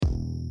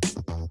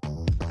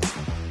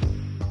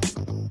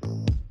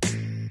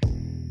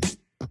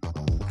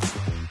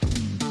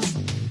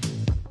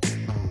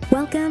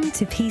Welcome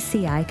to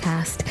PCI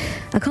Cast,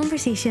 a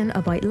conversation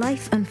about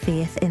life and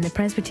faith in the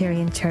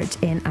Presbyterian Church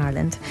in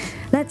Ireland.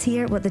 Let's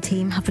hear what the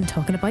team have been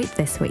talking about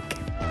this week.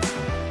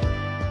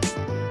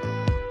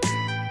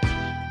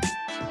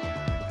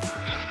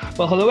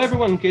 Well, hello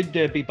everyone. Good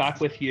to be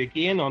back with you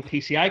again on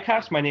PCI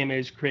Cast. My name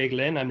is Craig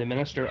Lynn. I'm the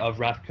minister of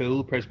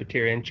Rathcoole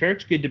Presbyterian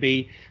Church. Good to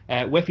be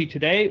with you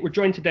today. We're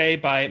joined today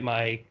by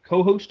my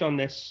co-host on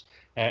this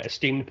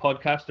esteemed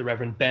podcast, the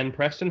Reverend Ben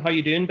Preston. How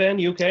you doing, Ben?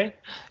 You okay?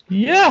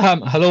 Yeah.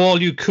 Hello,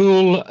 all you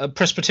cool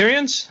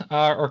Presbyterians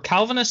or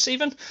Calvinists,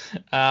 even.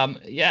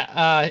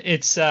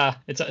 It's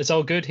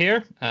all good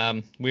here.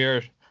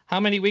 We're how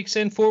many weeks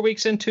in? 4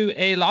 weeks into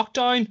a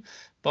lockdown,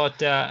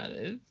 but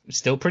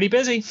still pretty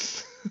busy.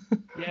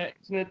 Yeah,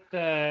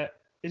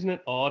 isn't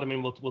it odd? I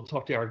mean, we'll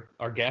talk to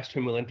our guest,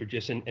 whom we'll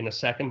introduce in a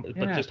second,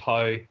 but just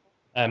how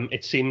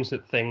it seems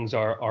that things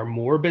are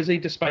more busy,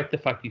 despite the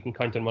fact you can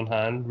count on one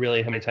hand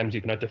really how many times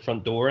you've been out the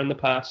front door in the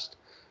past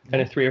kind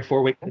of 3 or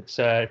 4 weeks.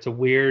 It's a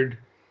weird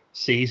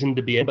season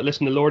to be in, but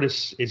listen, the Lord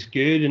is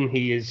good, and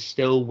He is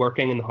still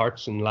working in the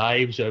hearts and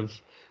lives of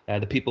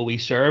the people we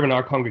serve in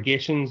our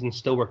congregations, and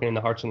still working in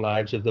the hearts and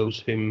lives of those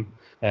whom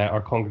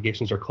our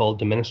congregations are called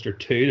to minister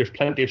to. There's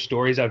plenty of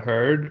stories I've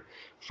heard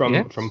from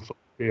folks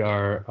who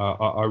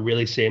are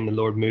really seeing the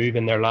Lord move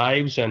in their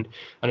lives and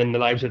in the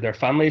lives of their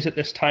families at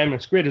this time. And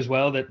it's great as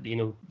well that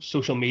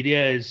social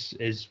media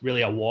is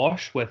really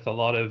awash with a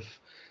lot of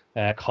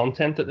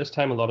content at this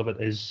time. A lot of it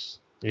is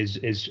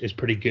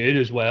pretty good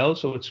as well.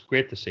 So it's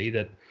great to see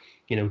that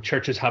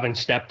churches having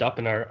stepped up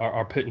and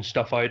are putting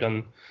stuff out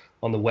on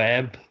the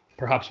web,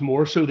 perhaps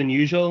more so than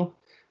usual.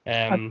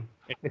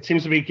 It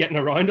seems to be getting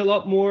around a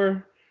lot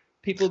more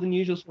people than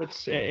usual, so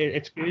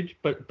it's good.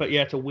 But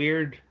yeah, it's a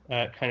weird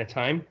kind of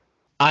time.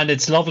 And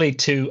it's lovely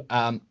to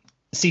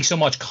see so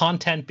much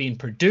content being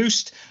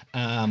produced,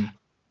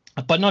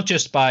 but not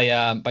just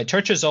by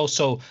churches.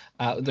 Also,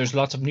 there's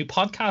lots of new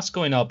podcasts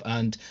going up,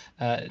 and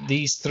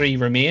These Three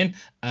Remain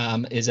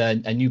is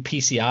a new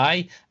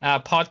PCI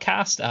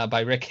podcast by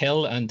Rick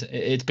Hill, and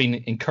it's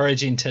been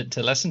encouraging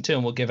to listen to,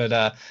 and we'll give it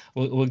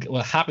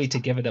we're happy to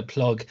give it a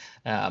plug.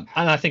 And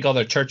I think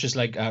other churches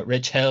like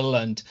Rich Hill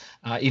and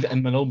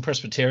even Malone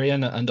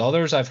Presbyterian and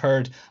others I've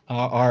heard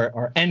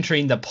are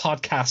entering the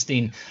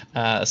podcasting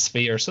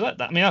sphere. So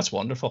that's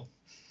wonderful.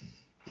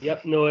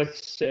 Yep, no,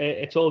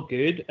 it's all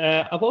good.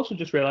 I've also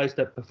just realised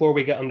that before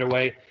we get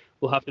underway,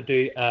 we'll have to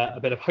do a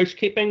bit of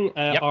housekeeping.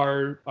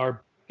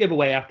 Our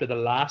giveaway after the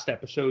last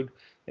episode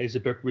is the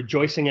book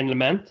Rejoicing in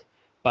Lament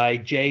by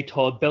J.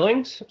 Todd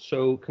Billings.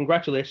 So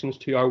congratulations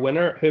to our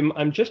winner, whom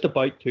I'm just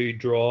about to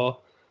draw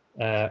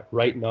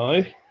right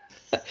now.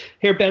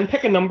 Here, Ben,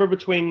 pick a number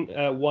between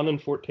 1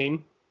 and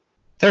 14.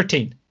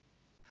 13.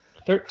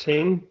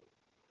 13.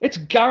 It's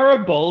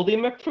Garibaldi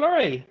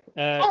McFlurry.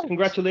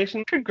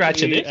 Congratulations.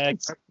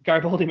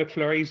 Garibaldi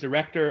McFlurry is the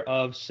rector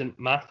of St.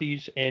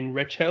 Matthew's in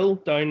Rich Hill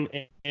down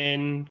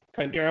in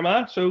County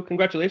Armagh. So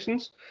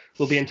congratulations.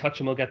 We'll be in touch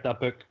and we'll get that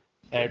book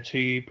to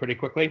you pretty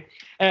quickly.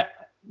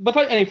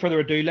 Without any further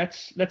ado,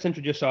 let's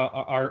introduce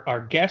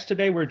our guest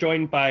today. We're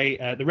joined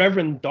by the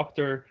Reverend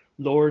Dr.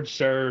 Lord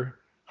Sir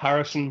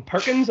Harrison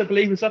Perkins, I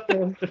believe. Is that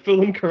the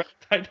full and correct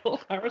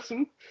title,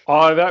 Harrison?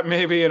 That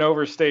may be an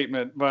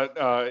overstatement, but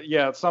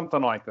yeah, it's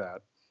something like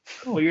that.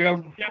 Well,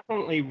 you're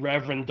definitely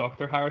Reverend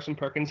Dr. Harrison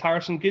Perkins.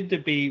 Harrison, good to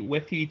be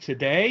with you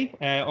today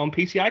on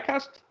PCI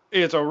Cast.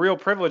 It's a real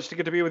privilege to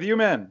get to be with you,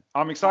 men.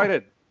 I'm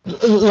excited.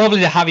 Lovely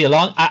to have you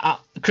along.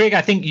 Craig,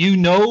 I think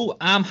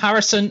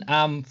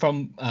Harrison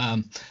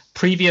from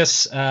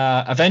previous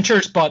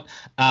adventures, but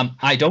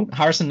I don't.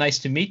 Harrison, nice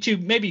to meet you.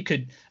 Maybe you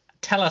could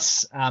tell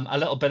us a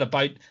little bit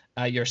about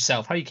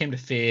yourself, how you came to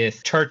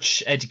faith,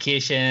 church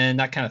education,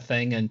 that kind of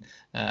thing,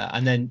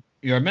 and then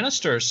you're a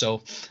minister,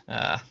 so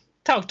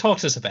talk to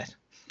us a bit.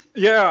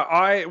 Yeah,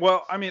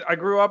 I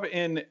grew up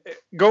in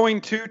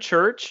going to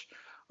church.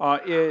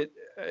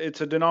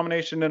 It's a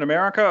denomination in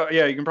America.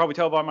 Yeah, you can probably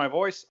tell by my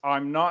voice,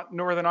 I'm not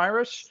Northern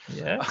Irish.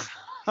 Yeah.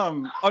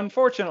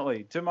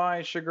 Unfortunately, to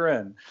my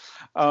chagrin.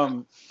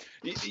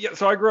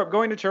 So I grew up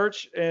going to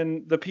church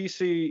in the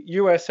PC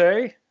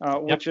USA,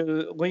 which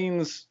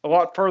leans a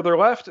lot further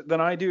left than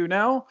I do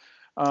now,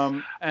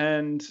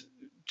 and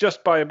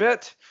just by a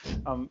bit.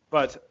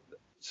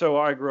 So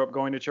I grew up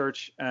going to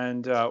church,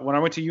 and when I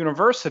went to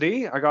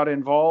university, I got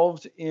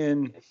involved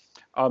in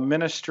a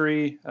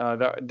ministry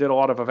that did a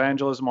lot of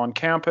evangelism on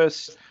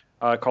campus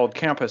called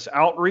Campus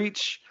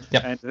Outreach.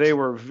 Yep. And they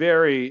were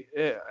very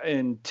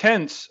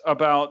intense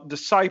about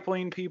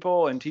discipling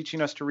people and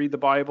teaching us to read the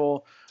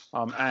Bible.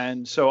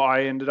 And so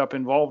I ended up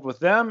involved with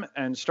them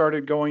and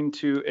started going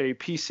to a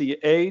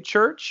PCA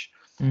church,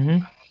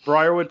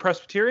 Briarwood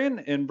Presbyterian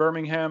in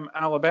Birmingham,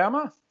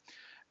 Alabama.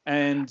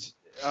 And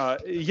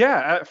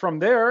from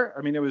there,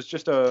 I mean, it was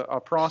just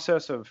a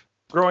process of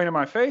growing in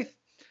my faith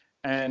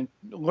and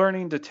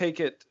learning to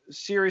take it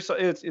seriously.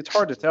 It's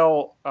hard to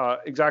tell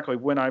exactly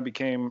when I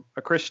became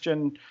a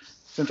Christian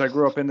since I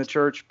grew up in the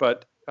church,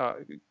 but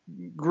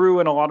grew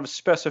in a lot of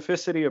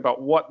specificity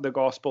about what the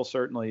gospel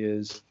certainly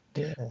is,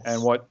 Yes.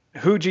 and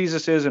who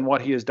Jesus is and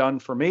what he has done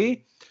for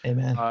me.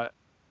 Amen.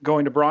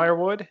 Going to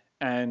Briarwood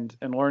and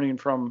learning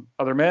from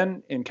other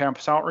men in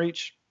campus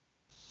outreach.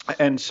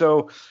 And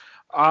so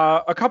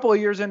a couple of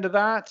years into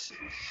that,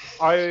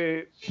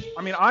 I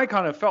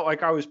kind of felt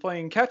like I was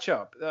playing catch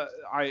up.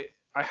 I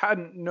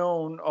hadn't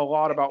known a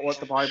lot about what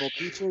the Bible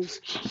teaches.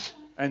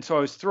 And so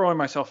I was throwing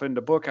myself into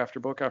book after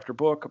book after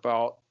book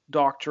about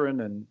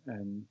doctrine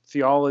and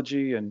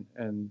theology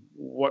and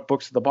what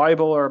books of the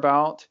Bible are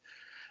about.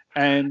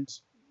 And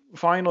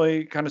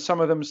finally, kind of some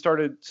of them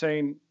started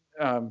saying,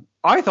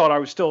 I thought I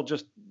was still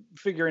just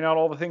figuring out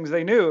all the things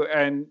they knew.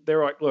 And they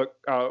were like, look,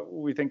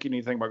 we think you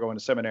need to think about going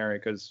to seminary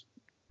because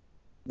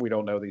we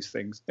don't know these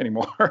things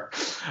anymore.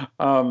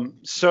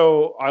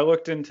 So I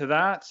looked into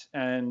that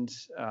and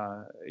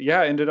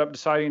ended up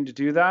deciding to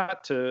do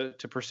that, to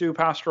pursue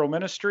pastoral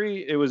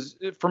ministry.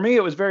 For me,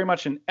 it was very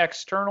much an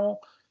external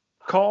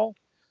call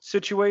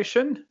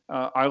situation.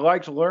 I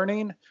liked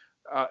learning,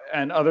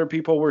 and other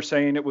people were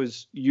saying it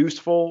was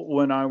useful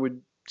when I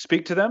would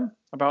speak to them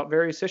about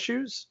various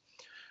issues.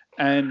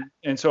 And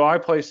so I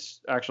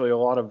place actually a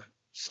lot of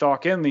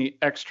stock in the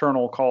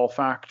external call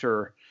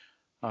factor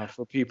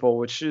for people,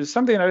 which is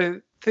something I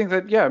think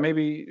that,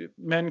 maybe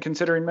men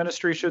considering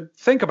ministry should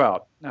think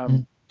about,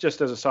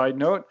 just as a side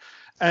note.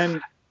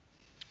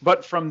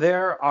 But from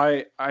there,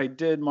 I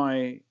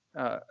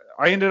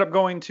ended up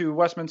going to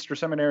Westminster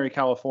Seminary,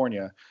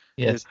 California.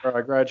 Yes. Is where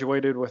I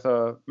graduated with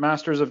a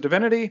Master's of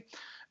Divinity,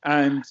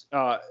 and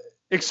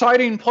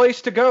exciting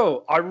place to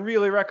go. I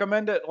really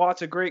recommend it.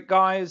 Lots of great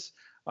guys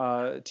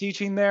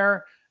teaching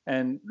there,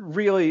 and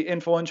really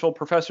influential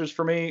professors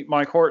for me,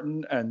 Mike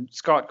Horton and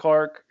Scott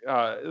Clark,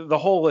 the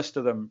whole list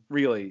of them,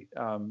 really.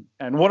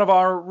 And one of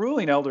our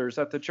ruling elders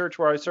at the church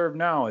where I serve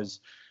now has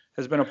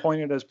been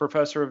appointed as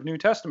professor of New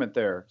Testament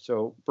there.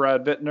 So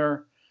Brad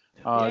Bittner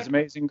is an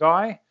amazing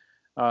guy.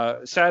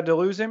 Sad to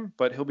lose him,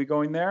 but he'll be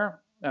going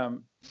there.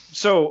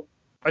 So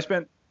I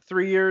spent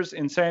 3 years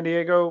in San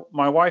Diego.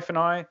 My wife and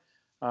I,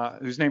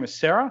 whose name is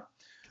Sarah,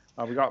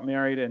 we got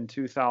married in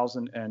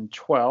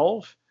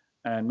 2012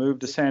 and moved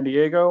to San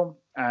Diego.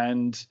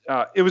 And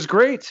it was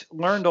great.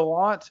 Learned a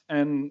lot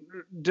and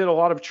did a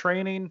lot of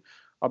training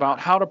about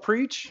how to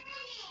preach,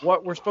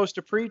 what we're supposed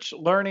to preach,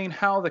 learning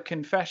how the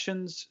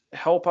confessions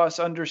help us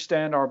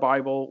understand our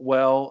Bible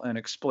well and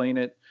explain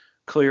it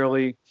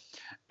clearly.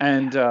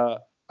 And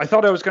I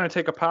thought I was going to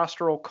take a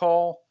pastoral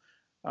call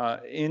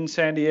in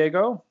San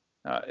Diego.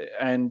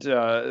 And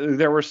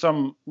there were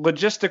some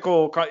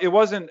logistical, it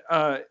wasn't,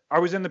 I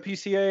was in the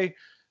PCA.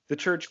 The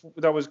church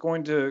that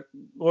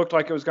looked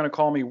like it was going to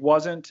call me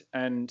wasn't.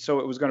 And so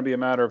it was going to be a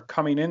matter of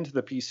coming into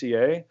the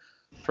PCA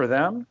for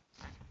them.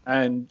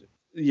 And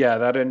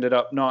that ended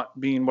up not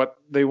being what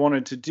they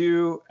wanted to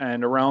do.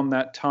 And around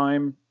that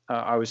time,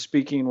 I was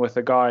speaking with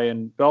a guy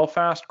in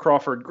Belfast,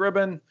 Crawford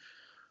Gribben,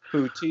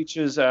 who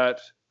teaches at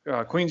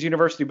Queen's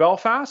University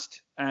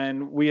Belfast.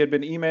 And we had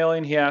been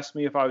emailing. He asked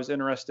me if I was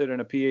interested in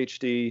a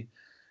PhD.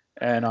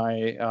 And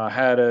I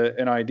had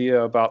an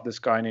idea about this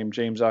guy named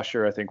James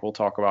Ussher. I think we'll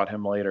talk about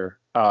him later.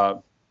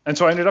 And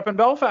so I ended up in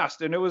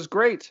Belfast, and it was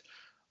great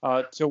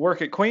to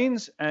work at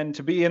Queen's and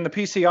to be in the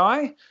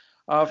PCI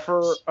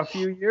for a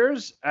few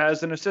years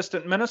as an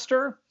assistant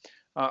minister.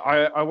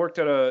 I worked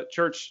at a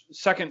church,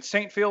 Second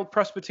Saintfield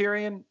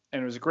Presbyterian,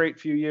 and it was a great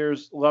few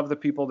years. Love the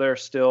people there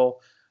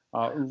still.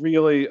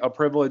 Really a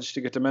privilege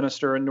to get to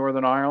minister in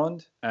Northern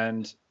Ireland.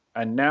 And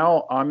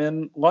now I'm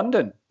in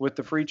London with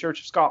the Free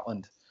Church of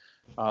Scotland.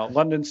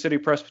 London City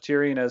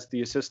Presbyterian as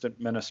the assistant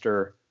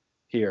minister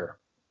here.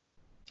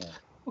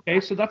 Okay,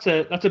 so that's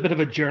a bit of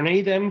a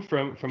journey then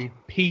from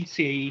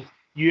PC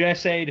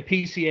USA to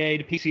PCA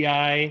to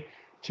PCI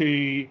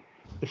to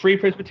the Free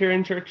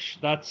Presbyterian Church.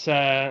 That's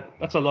a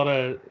lot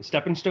of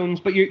stepping stones.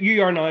 But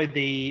you are now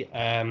the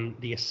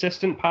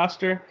assistant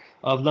pastor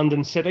of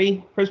London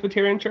City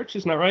Presbyterian Church,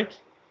 isn't that right?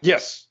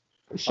 Yes.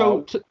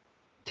 So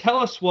tell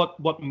us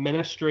what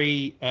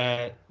ministry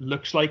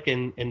looks like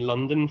in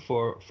London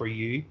for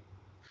you.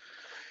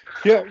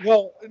 Yeah,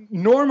 well,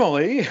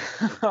 normally,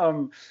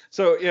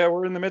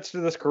 we're in the midst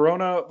of this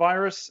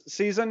coronavirus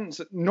season.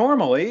 So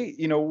normally,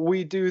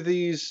 we do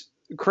these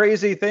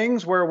crazy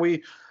things where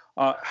we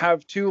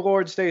have 2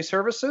 Lord's Day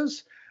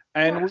services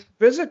and we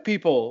visit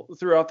people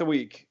throughout the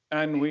week,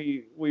 and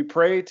we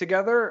pray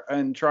together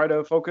and try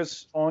to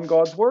focus on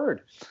God's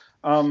word.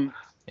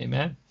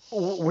 Amen.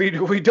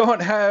 We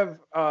don't have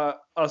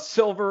a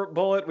silver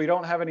bullet. We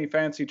don't have any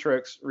fancy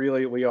tricks.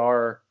 Really, we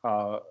are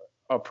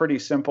a pretty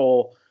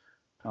simple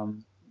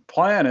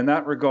plan in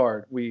that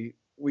regard. We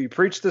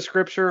preach the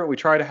scripture. We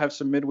try to have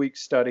some midweek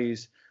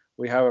studies.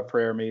 We have a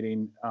prayer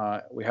meeting.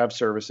 We have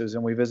services,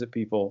 and we visit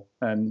people.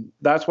 And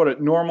that's what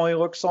it normally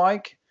looks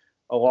like.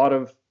 A lot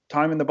of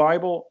time in the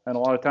Bible and a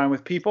lot of time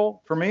with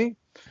people for me.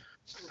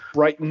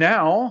 Right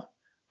now,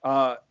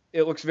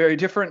 it looks very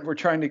different. We're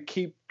trying to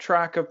keep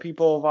track of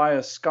people via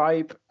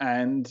Skype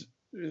and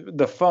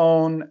the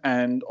phone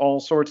and all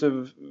sorts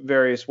of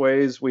various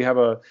ways. We have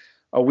a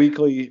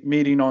weekly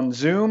meeting on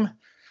Zoom.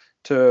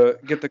 to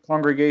get the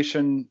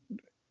congregation,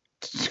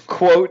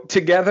 quote,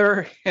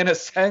 together in a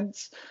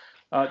sense,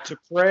 to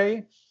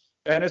pray.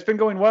 And it's been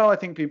going well. I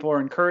think people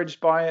are encouraged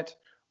by it.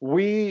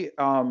 We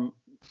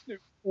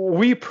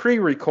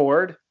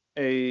pre-record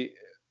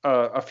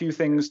a few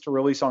things to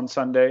release on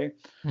Sunday.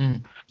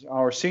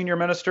 Our senior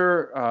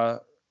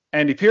minister,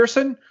 Andy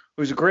Pearson,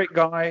 who's a great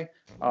guy,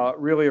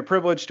 really a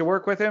privilege to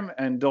work with him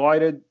and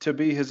delighted to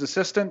be his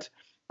assistant.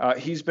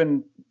 He's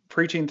been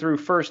preaching through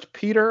 1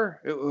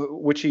 Peter,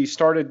 which he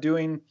started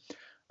doing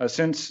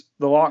since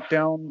the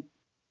lockdown.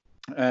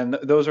 And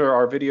those are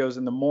our videos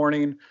in the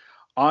morning.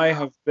 I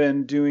have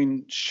been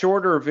doing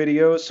shorter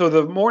videos. So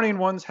the morning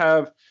ones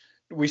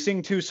we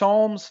sing 2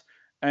 psalms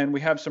and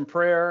we have some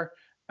prayer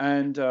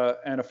and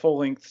a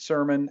full-length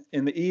sermon.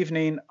 In the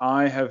evening,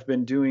 I have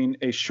been doing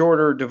a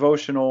shorter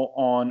devotional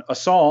on a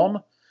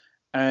psalm,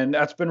 and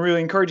that's been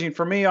really encouraging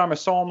for me. I'm a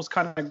psalms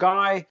kind of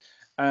guy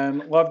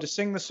and love to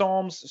sing the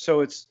psalms,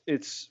 so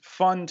it's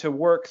fun to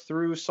work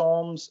through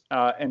psalms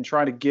and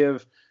try to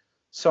give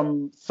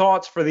some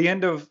thoughts for the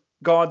end of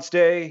God's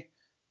day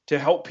to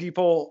help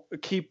people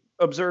keep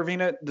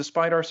observing it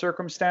despite our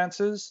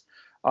circumstances.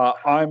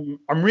 I'm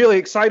really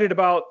excited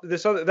about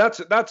this other.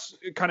 That's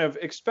kind of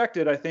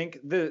expected, I think.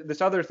 This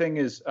other thing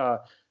is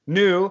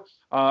new.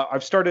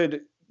 I've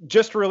started,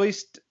 just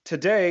released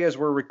today as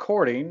we're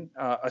recording,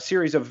 a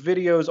series of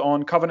videos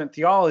on covenant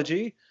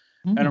theology,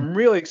 and I'm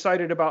really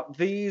excited about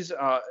these.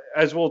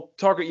 As we'll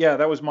talk,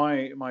 that was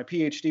my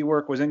PhD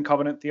work was in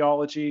covenant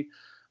theology,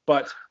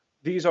 but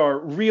these are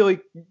really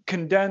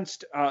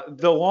condensed.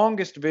 The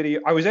longest video,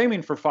 I was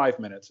aiming for 5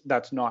 minutes.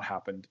 That's not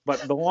happened,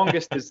 but the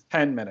longest is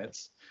 10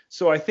 minutes.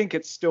 So I think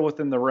it's still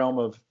within the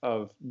realm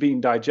of being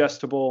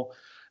digestible.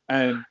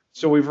 And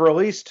so we've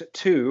released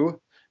 2,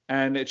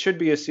 and it should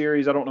be a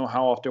series. I don't know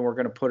how often we're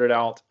going to put it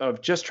out,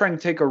 of just trying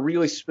to take a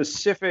really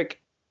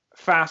specific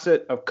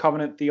facet of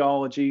covenant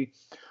theology,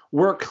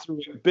 work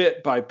through it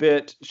bit by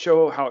bit,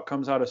 show how it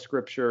comes out of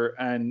Scripture,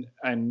 and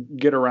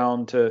get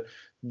around to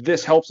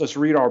this. Helps us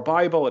read our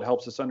Bible. It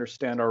helps us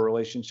understand our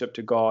relationship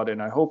to God.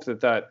 And I hope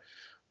that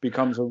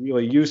becomes a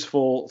really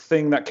useful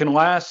thing that can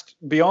last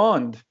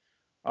beyond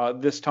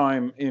this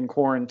time in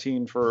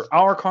quarantine for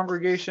our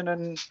congregation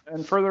and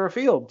further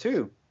afield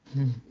too.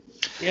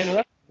 Yeah,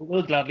 no,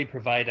 we'll gladly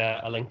provide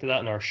a link to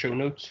that in our show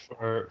notes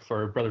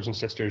for brothers and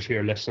sisters who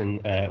are listening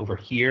over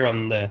here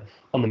on the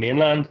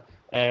mainland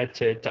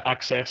to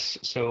access.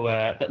 So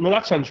no,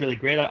 that sounds really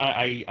great.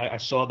 I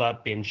saw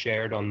that being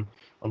shared on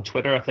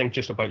Twitter, I think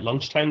just about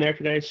lunchtime there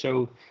today.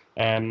 So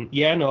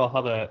we'll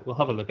have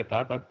a look at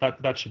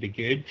that. That should be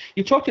good.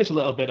 You talked to us a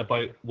little bit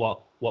about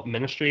what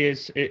ministry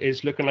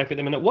is looking like at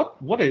the minute.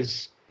 What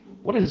is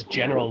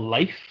general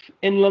life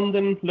in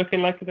London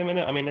looking like at the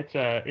minute? I mean,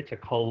 it's a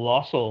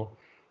colossal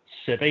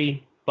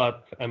city,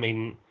 but I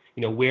mean,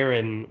 we are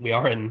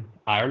in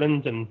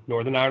Ireland and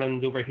Northern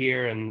Ireland over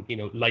here, and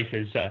life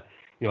is a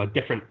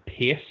different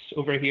pace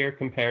over here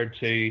compared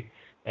to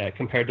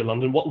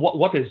London.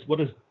 What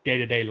does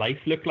day-to-day life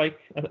look like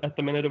at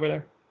the minute over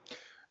there?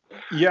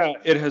 Yeah,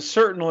 it has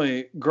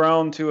certainly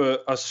ground to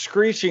a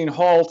screeching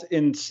halt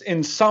in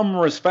some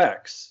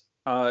respects.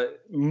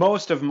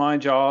 Most of my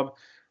job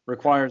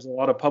requires a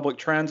lot of public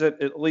transit,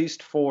 at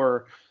least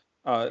for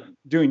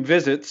doing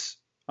visits.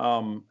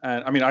 And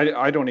I mean,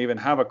 I don't even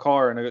have a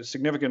car, and a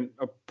significant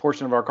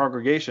portion of our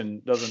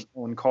congregation doesn't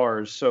own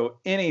cars. So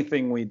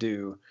anything we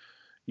do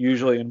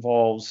usually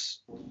involves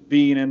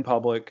being in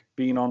public,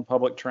 being on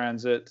public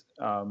transit.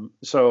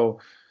 So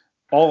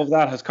all of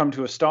that has come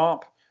to a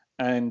stop.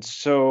 And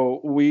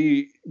so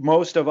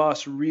most of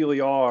us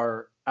really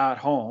are at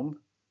home.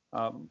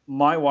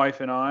 My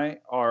wife and I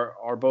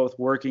are both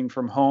working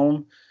from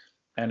home,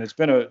 and it's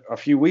been a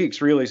few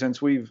weeks really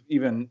since we've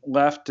even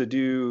left to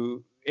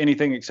do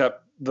anything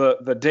except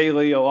the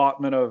daily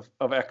allotment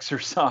of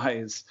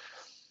exercise,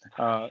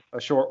 a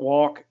short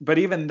walk. But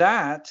even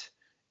that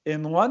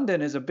in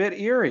London is a bit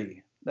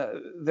eerie.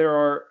 There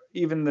are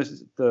even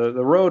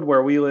the road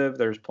where we live.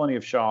 There's plenty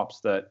of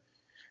shops that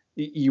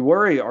you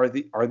worry,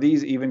 are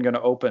these even going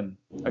to open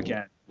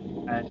again?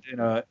 And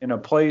in a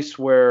place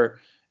where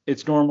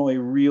it's normally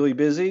really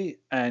busy,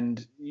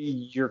 and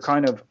you're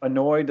kind of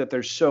annoyed that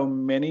there's so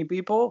many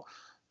people.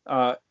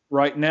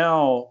 Right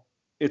now,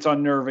 it's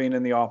unnerving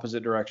in the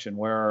opposite direction.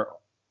 Where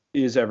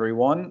is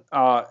everyone?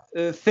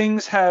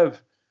 Things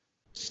have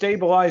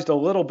stabilized a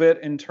little bit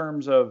in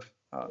terms of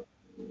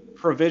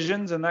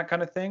provisions and that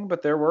kind of thing,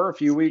 but there were a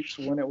few weeks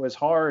when it was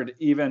hard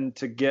even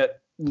to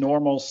get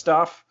normal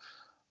stuff.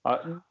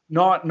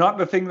 Not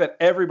the thing that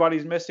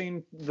everybody's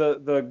missing,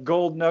 the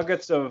gold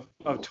nuggets of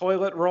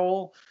toilet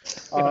roll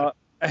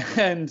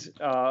and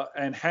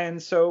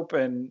hand soap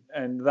and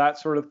that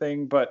sort of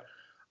thing, but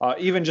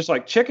even just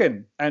like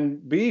chicken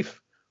and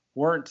beef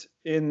weren't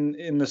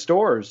in the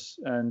stores,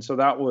 and so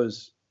that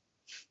was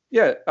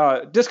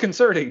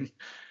disconcerting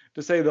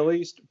to say the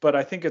least. But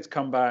I think it's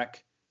come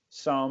back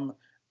some.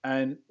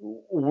 And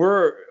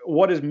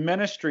what is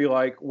ministry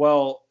like?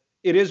 Well,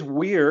 it is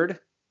weird.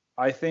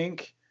 I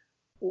think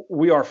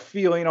we are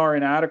feeling our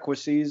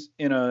inadequacies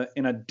in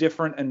a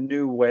different and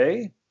new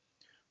way.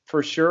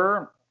 for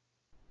sure.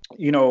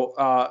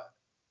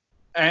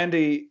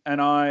 Andy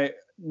and I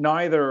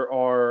neither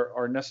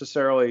are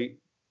necessarily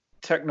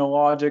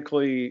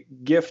technologically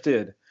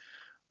gifted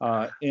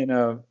in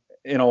an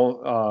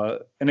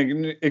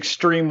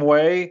extreme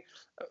way,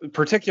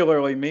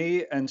 particularly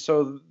me. And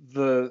so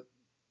the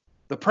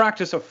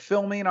practice of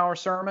filming our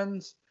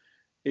sermons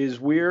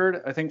is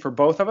weird, I think, for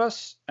both of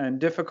us, and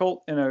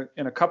difficult in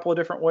a couple of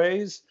different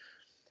ways.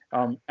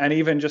 And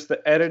even just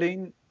the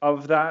editing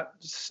of that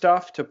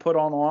stuff to put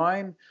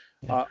online.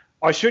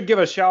 I should give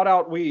a shout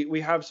out.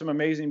 We have some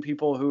amazing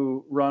people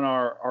who run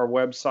our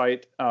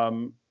website.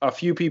 A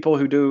few people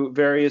who do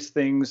various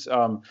things.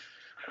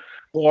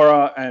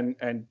 Laura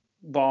and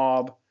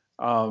Bob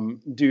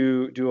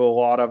do a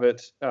lot of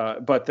it.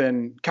 But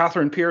then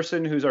Catherine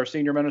Pearson, who's our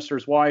senior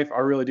minister's wife, I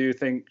really do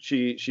think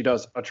she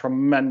does a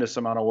tremendous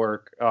amount of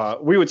work.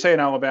 We would say in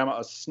Alabama,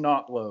 a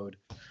snot load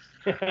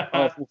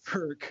of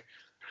work.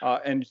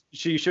 And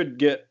she should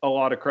get a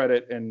lot of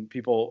credit, and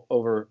people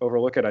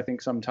overlook it, I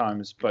think,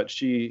 sometimes. But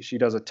she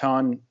does a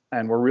ton,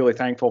 and we're really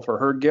thankful for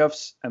her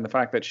gifts and the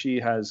fact that she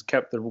has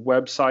kept the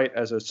website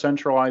as a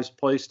centralized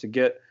place to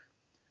get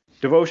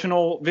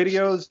devotional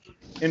videos,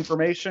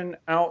 information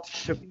out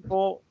to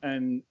people,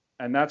 and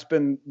that's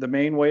been the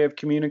main way of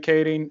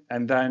communicating.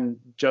 And then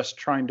just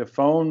trying to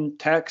phone,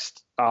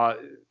 text,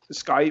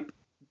 Skype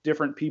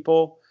different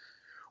people.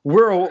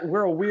 We're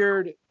a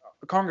weird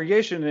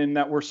congregation in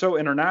that we're so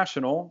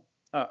international.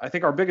 I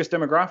think our biggest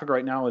demographic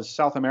right now is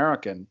South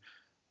American,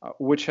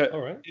 which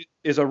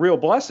is a real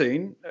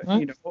blessing,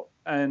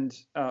 and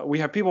we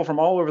have people from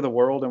all over the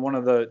world. And one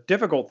of the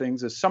difficult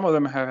things is some of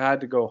them have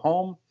had to go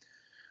home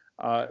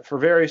for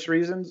various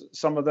reasons.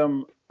 Some of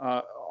them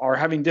are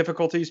having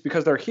difficulties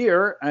because they're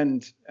here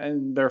and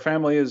their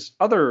family is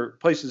other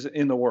places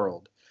in the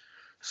world.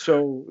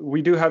 So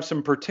we do have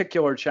some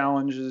particular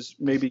challenges,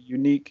 maybe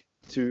unique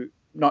to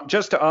not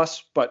just to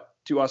us, but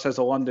to us as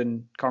a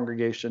London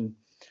congregation.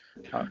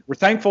 We're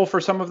thankful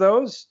for some of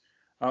those.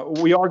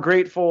 We are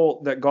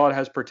grateful that God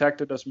has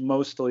protected us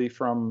mostly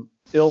from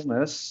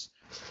illness.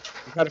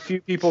 We've had a few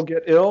people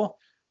get ill,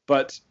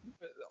 but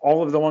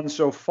all of the ones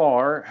so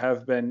far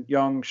have been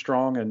young,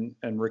 strong,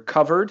 and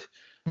recovered.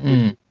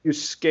 A few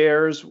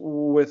scares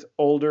with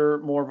older,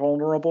 more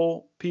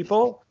vulnerable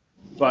people,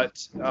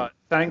 but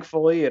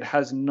thankfully it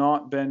has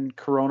not been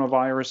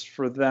coronavirus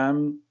for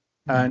them.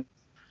 And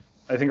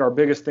I think our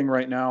biggest thing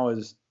right now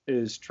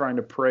is trying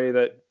to pray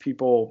that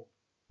people,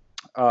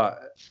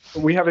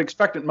 we have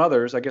expectant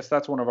mothers. I guess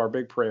that's one of our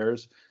big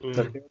prayers,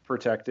 that they're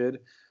protected.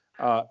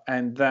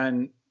 And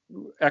then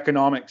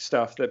economic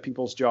stuff, that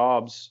people's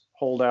jobs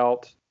hold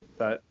out,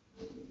 that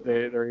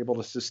they're able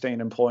to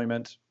sustain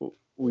employment.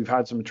 We've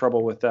had some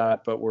trouble with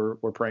that, but we're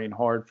praying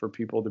hard for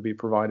people to be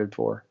provided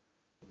for.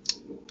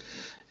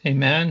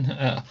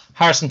 Amen.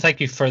 Harrison, thank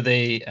you for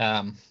the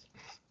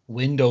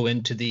window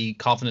into the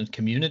Covenant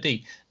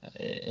community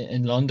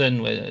in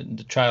London, with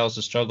the trials,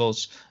 the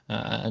struggles.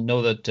 I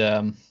know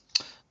that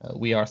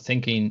we are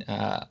thinking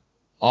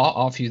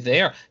of you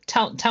there.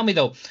 Tell me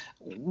though,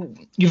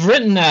 you've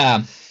written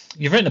a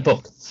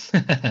book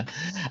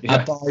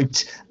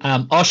about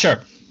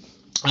Ussher.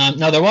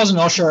 Now there was an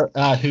Ussher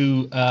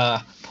who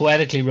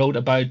poetically wrote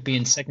about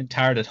being sick and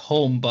tired at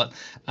home, but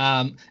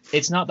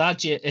it's not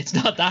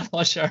that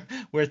Ussher.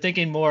 We're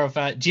thinking more of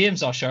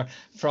James Ussher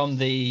from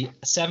the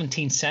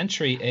 17th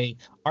century, a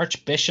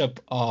archbishop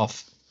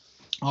of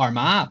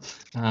Armagh,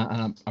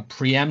 a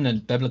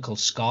preeminent biblical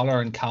scholar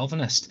and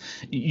Calvinist.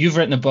 You've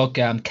written a book,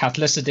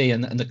 Catholicity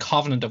and the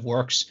Covenant of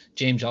Works,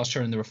 James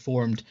Ussher and the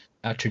Reformed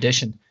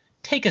tradition.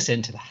 Take us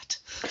into that.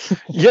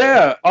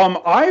 Yeah,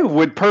 I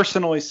would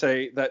personally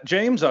say that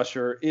James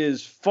Ussher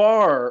is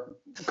far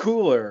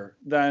cooler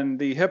than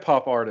the hip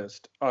hop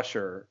artist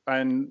Ussher,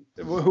 and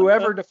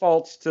whoever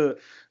defaults to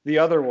the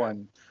other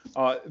one,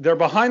 they're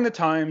behind the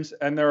times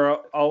and they're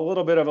a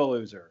little bit of a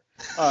loser.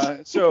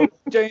 So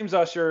James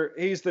Ussher,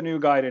 he's the new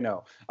guy to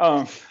know.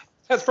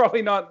 That's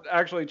probably not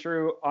actually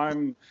true.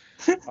 I'm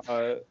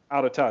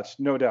out of touch,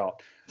 no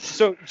doubt.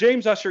 So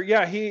James Ussher,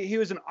 yeah, he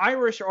was an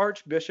Irish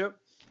archbishop.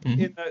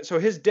 So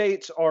his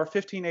dates are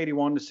 1581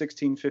 to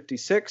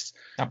 1656.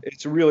 Yep.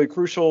 It's a really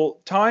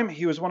crucial time.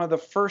 He was one of the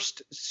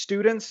first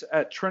students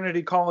at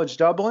Trinity College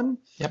Dublin,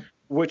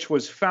 which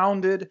was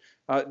founded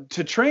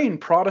to train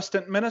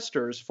Protestant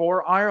ministers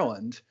for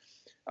Ireland.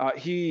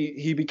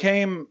 He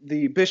became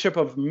the bishop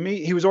of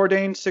Meath. He was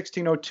ordained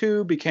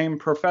 1602, became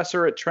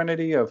professor at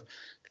Trinity of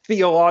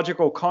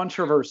Theological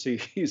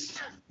Controversies,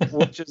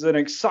 which is an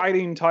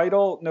exciting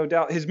title, no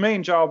doubt. His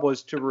main job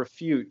was to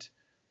refute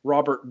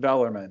Robert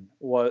Bellarmine,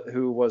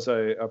 who was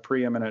a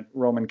preeminent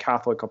Roman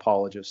Catholic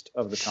apologist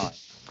of the time.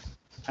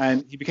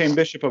 And he became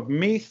Bishop of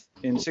Meath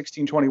in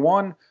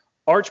 1621,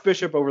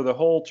 Archbishop over the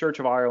whole Church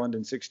of Ireland in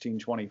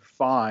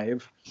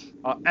 1625.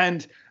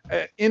 And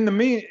in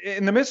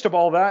the midst of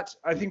all that,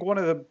 I think one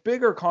of the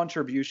bigger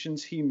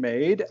contributions he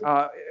made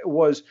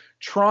was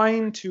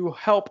trying to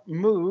help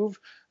move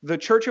the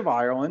Church of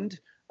Ireland,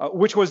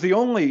 which was the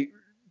only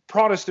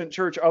Protestant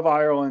Church of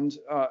Ireland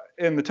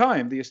in the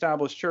time, the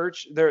established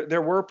church,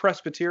 there were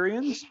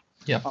Presbyterians.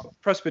 Yeah.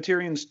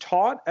 Presbyterians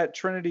taught at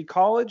Trinity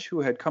College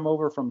who had come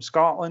over from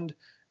Scotland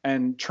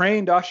and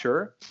trained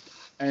Ussher.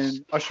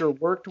 And Ussher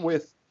worked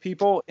with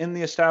people in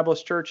the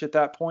established church at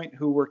that point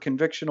who were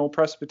convictional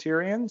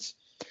Presbyterians.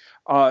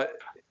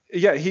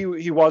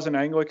 He was an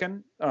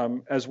Anglican,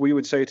 as we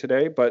would say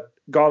today, but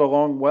got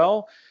along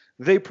well.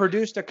 They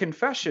produced a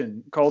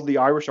confession called the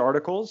Irish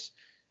Articles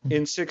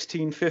in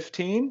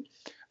 1615.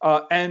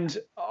 And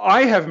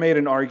I have made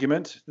an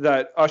argument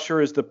that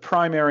Ussher is the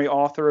primary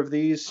author of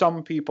these.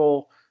 Some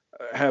people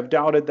have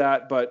doubted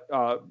that, but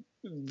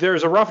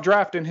there's a rough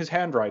draft in his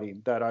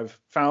handwriting that I've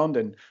found,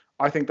 and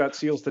I think that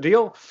seals the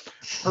deal,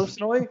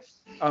 personally.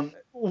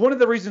 One of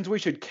the reasons we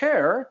should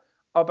care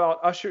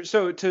about Ussher,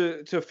 so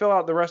to fill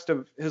out the rest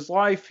of his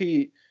life,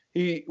 he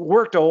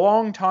worked a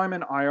long time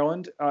in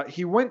Ireland.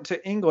 He went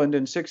to England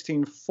in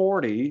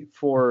 1640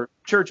 for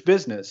church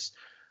business,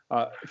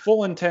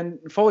 fully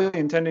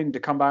intending to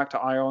come back to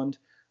Ireland.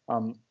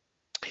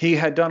 He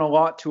had done a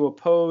lot to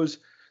oppose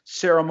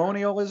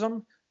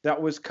ceremonialism that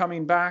was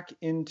coming back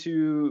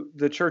into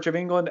the Church of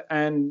England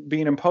and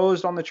being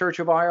imposed on the Church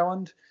of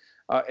Ireland.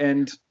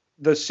 And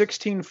the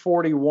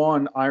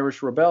 1641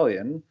 Irish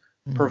Rebellion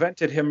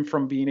prevented him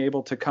from being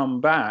able to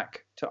come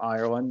back to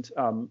Ireland.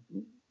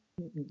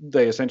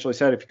 They essentially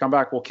said, if you come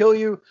back, we'll kill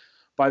you.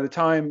 By the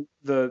time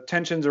the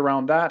tensions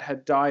around that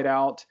had died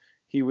out,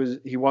 he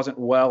wasn't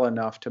well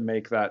enough to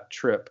make that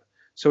trip.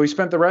 So he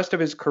spent the rest of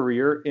his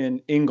career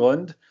in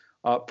England,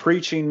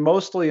 preaching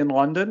mostly in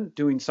London,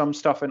 doing some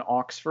stuff in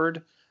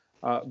Oxford,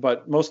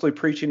 but mostly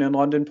preaching in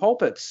London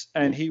pulpits.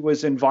 And he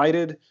was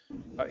invited,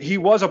 he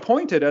was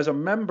appointed as a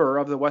member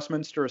of the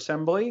Westminster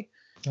Assembly.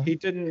 He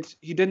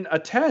didn't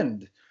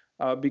attend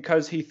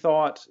because he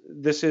thought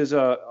this is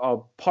a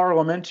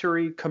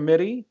parliamentary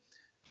committee,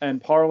 and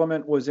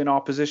Parliament was in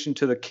opposition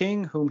to the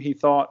king, whom he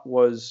thought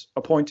was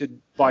appointed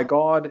by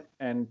God,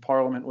 and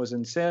Parliament was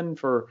in sin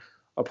for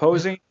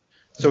opposing.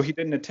 So he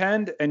didn't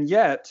attend. And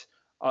yet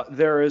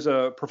there is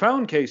a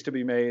profound case to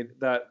be made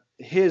that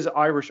his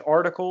Irish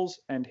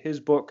Articles and his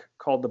book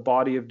called The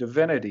Body of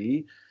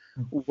Divinity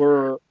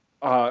were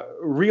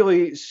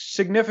really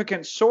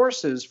significant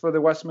sources for the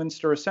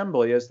Westminster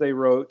Assembly as they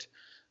wrote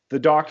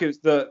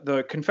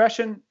the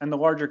Confession and the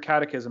larger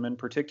Catechism in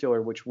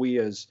particular, which we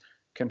as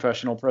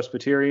confessional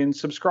Presbyterians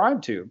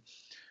subscribe to.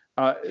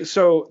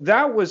 So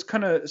that was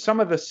kind of some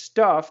of the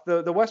stuff.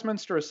 The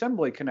Westminster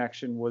Assembly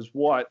connection was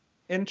what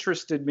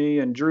interested me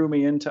and drew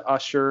me into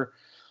Ussher.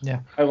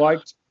 Yeah, I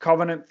liked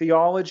covenant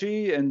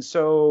theology, and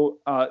so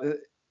I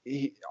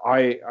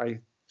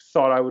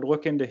thought I would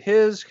look into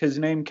his. His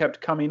name kept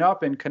coming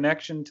up in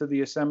connection to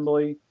the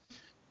assembly,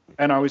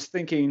 and I was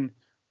thinking,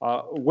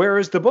 where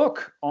is the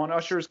book on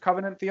Ussher's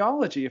covenant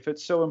theology if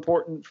it's so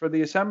important for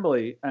the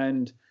assembly?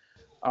 And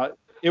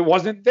it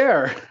wasn't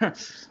there.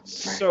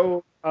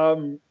 So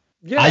I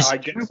guess I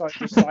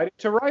decided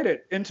to write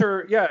it.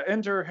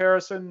 Enter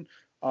Harrison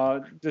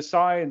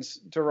decides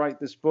to write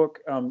this book.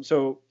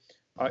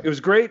 It was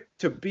great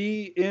to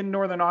be in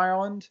Northern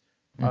Ireland,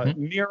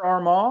 near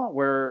Armagh,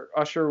 where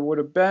Ussher would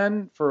have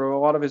been for a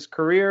lot of his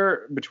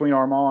career, between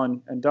Armagh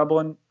and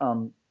Dublin.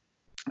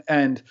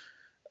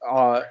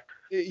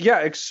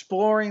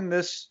 Exploring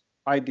this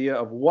idea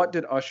of what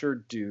did Ussher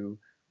do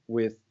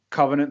with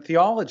covenant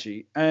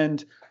theology.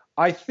 And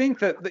I think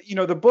that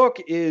the book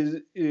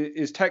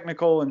is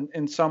technical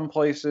in some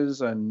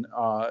places, and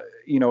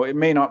it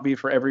may not be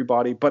for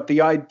everybody, but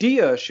the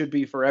idea should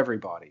be for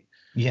everybody.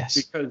 Yes,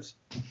 because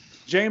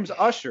James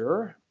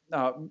Ussher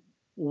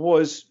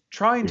was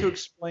trying to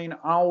explain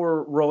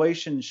our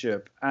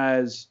relationship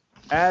as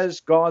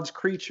God's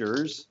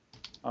creatures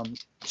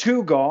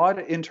to God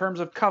in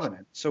terms of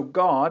covenant. So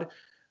God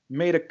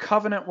made a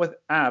covenant with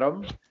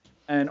Adam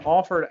and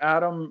offered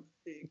Adam,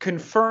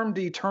 confirmed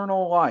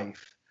eternal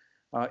life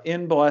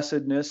in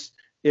blessedness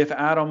if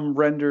Adam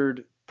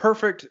rendered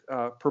perfect,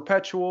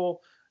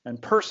 perpetual, and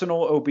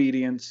personal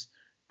obedience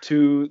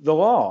to the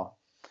law.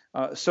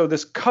 So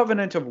this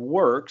covenant of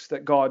works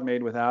that God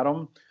made with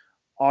Adam,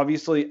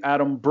 obviously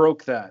Adam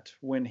broke that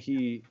when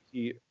he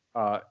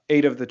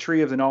ate of the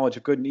tree of the knowledge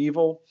of good and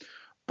evil.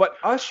 But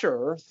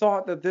Ussher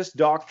thought that this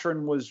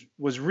doctrine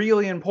was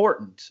really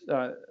important.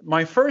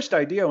 My first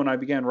idea when I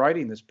began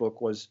writing this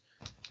book was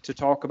to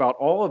talk about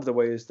all of the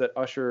ways that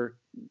Ussher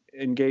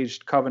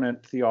engaged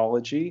covenant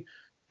theology,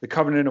 the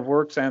covenant of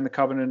works and the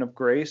covenant of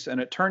grace.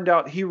 And it turned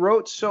out he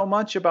wrote so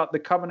much about the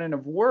covenant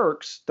of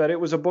works that it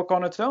was a book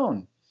on its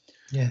own.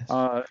 yes,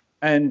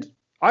 And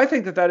I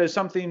think that is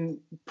something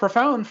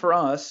profound for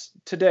us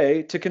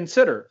today to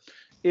consider.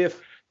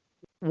 If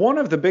one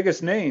of the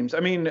biggest names,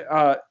 I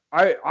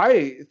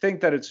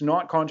think that it's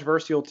not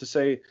controversial to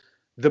say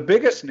the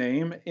biggest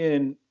name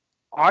in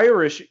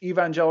Irish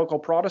evangelical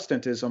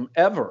Protestantism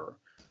ever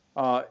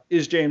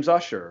is James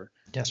Ussher.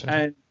 yes,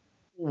 And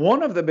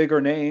one of the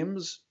bigger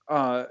names,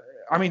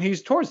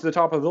 he's towards the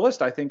top of the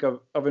list, I think,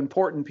 of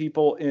important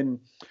people in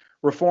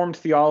Reformed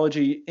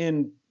theology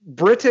in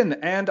Britain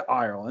and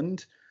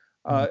Ireland.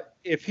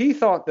 If he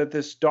thought that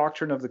this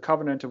doctrine of the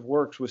covenant of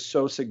works was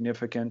so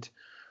significant,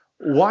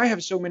 why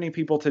have so many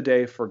people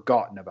today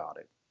forgotten about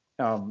it?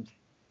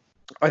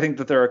 I think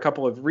that there are a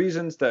couple of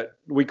reasons that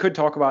we could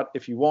talk about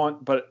if you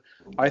want, but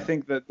I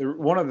think that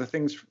one of the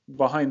things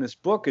behind this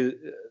book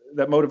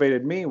that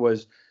motivated me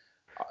was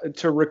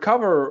to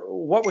recover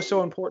what was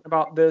so important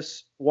about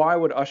this. Why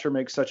would Ussher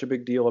make such a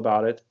big deal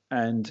about it,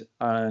 and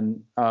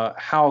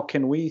how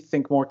can we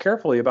think more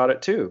carefully about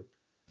it too?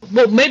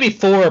 Well, maybe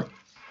for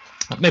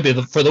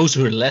those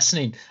who are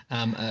listening,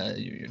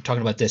 you're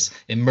talking about this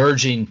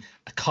emerging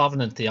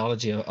covenant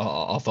theology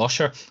of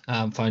Ussher,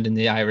 found in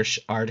the Irish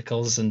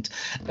articles, and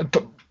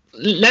but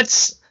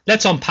let's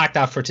unpack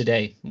that for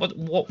today.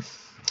 What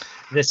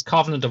this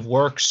covenant of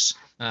works?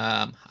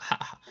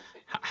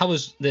 How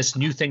is this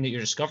new thing that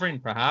you're discovering,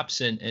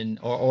 perhaps,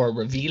 or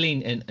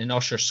revealing in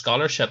Ussher's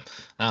scholarship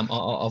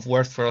of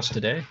worth for us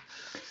today?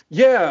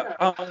 Yeah,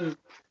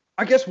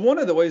 I guess one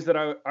of the ways that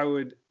I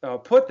would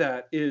put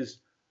that is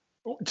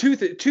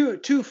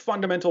two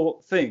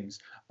fundamental things.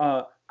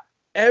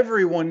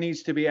 Everyone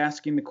needs to be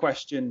asking the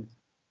question,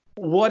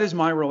 what is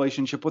my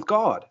relationship with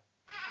God?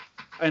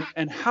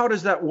 And how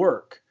does that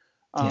work?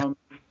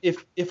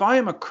 If I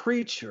am a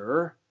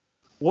creature,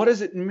 what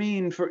does it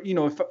mean for,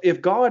 if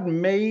God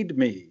made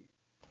me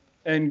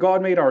and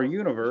God made our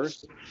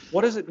universe,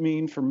 what does it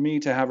mean for me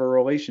to have a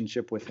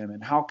relationship with him,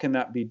 and how can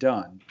that be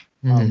done?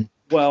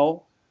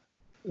 Well,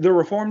 the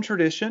Reformed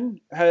tradition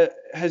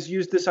has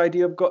used this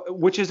idea of God,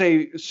 which is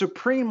a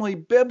supremely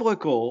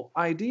biblical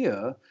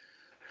idea,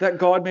 that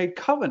God made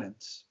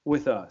covenants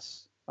with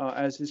us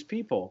as his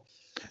people.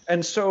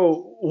 And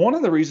so one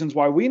of the reasons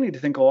why we need to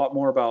think a lot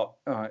more about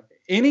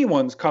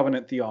anyone's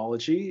covenant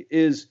theology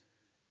is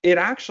it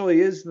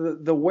actually is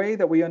the way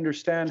that we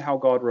understand how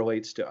God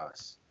relates to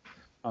us.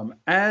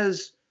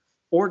 As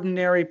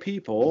ordinary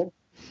people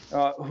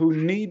who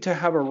need to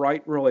have a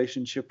right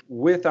relationship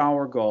with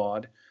our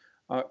God,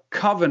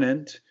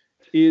 covenant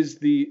is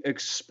the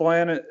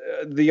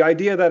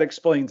idea that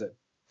explains it.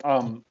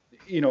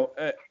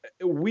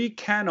 We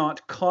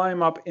cannot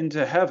climb up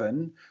into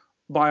heaven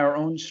by our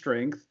own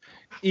strength,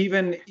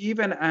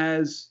 even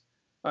as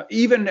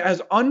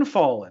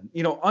unfallen.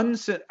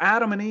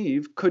 Adam and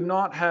Eve could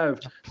not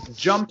have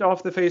jumped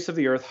off the face of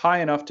the earth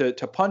high enough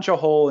to punch a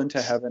hole into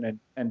heaven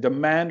and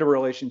demand a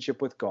relationship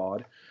with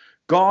God.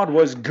 God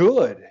was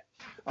good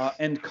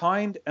and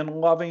kind and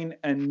loving,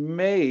 and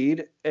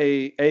made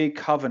a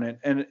covenant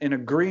and an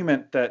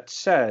agreement that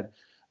said,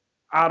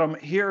 Adam,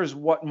 here's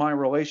what my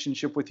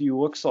relationship with you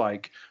looks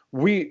like.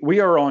 We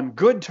are on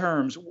good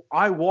terms.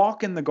 I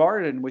walk in the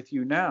garden with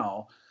you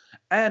now,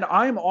 and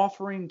I'm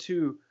offering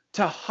to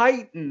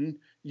heighten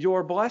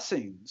your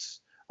blessings.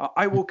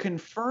 I will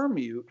confirm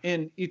you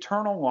in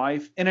eternal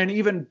life, in an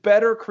even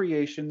better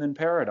creation than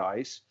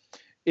paradise,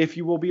 if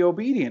you will be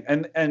obedient.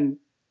 And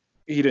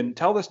he didn't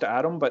tell this to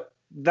Adam, but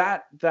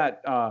that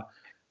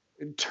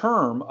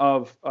term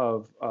of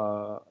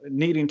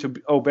needing to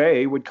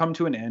obey would come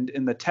to an end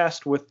in the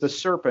test with the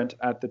serpent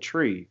at the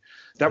tree.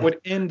 That would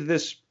end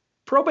this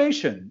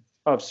probation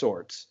of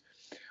sorts.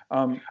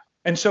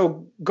 And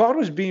so God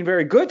was being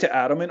very good to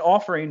Adam in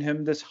offering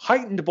him this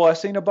heightened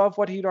blessing above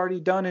what he'd already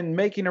done in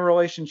making a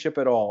relationship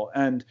at all.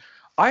 And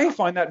I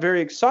find that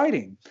very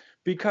exciting,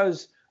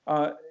 because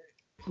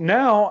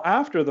now,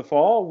 after the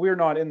fall, we're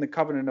not in the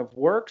covenant of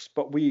works,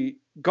 but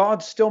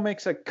God still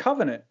makes a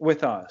covenant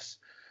with us.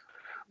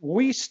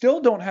 We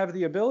still don't have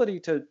the ability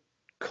to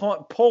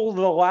pull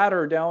the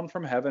ladder down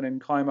from heaven and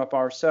climb up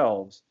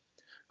ourselves.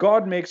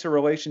 God makes a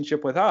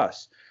relationship with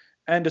us.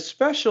 And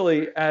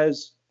especially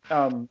as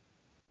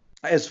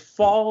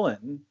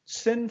fallen,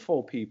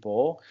 sinful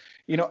people,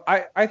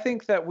 I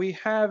think that we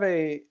have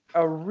a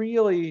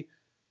really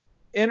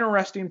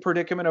interesting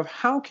predicament of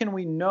how can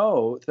we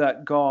know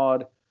that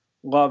God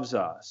loves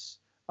us?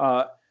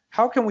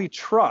 How can we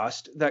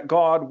trust that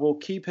God will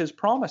keep his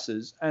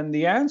promises? And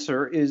the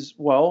answer is,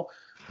 well,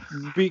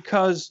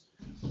 because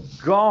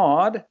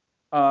God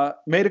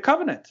made a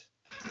covenant.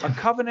 A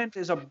covenant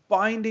is a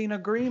binding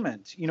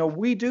agreement.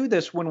 We do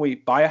this when we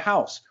buy a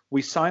house.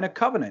 We sign a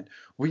covenant.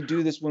 We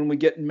do this when we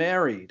get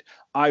married.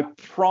 I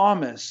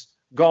promise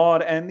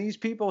God and these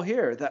people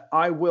here that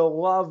I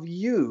will love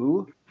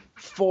you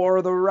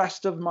for the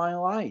rest of my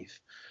life.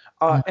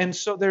 And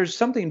so there's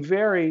something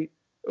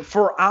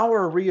for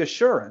our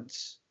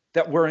reassurance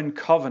that we're in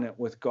covenant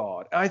with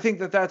God. I think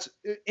that that's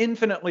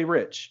infinitely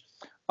rich.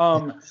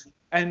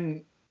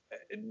 And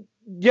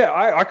yeah,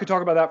 I could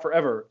talk about that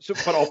forever.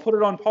 But I'll put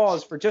it on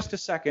pause for just a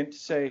second to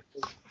say,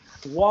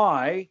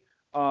 why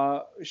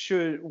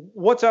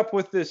what's up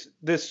with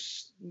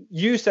this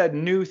you said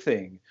new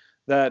thing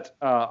that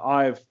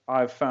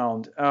I've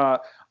found?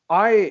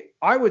 I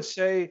would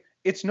say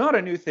it's not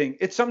a new thing.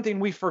 It's something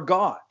we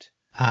forgot.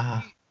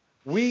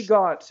 We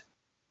got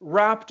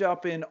wrapped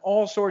up in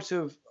all sorts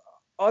of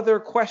other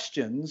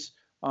questions,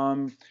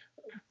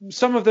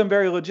 some of them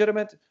very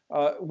legitimate.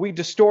 We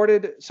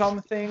distorted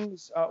some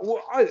things.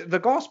 The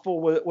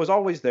gospel was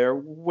always there,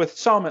 with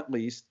some at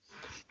least,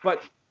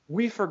 but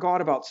we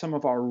forgot about some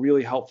of our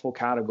really helpful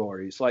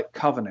categories like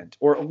covenant,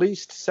 or at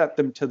least set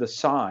them to the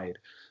side,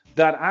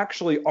 that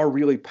actually are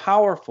really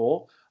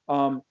powerful.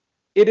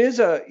 It is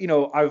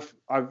I've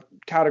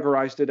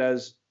categorized it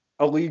as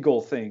a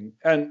legal thing,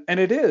 and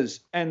it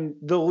is, and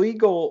the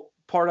legal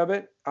part of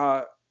it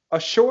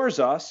assures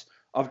us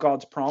of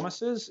God's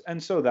promises,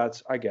 and so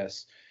that's, I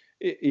guess,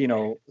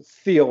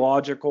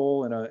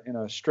 theological in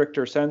a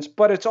stricter sense,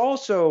 but it's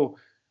also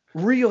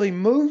really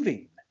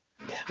moving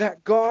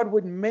that God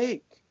would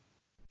make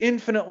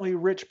infinitely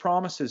rich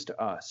promises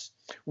to us.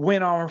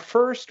 When our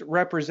first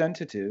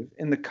representative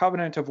in the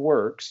covenant of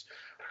works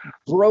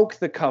broke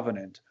the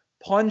covenant,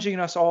 plunging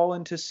us all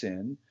into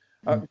sin,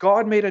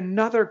 God made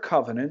another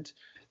covenant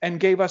and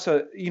gave us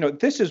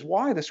this is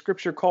why the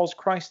scripture calls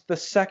Christ the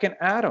second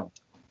Adam,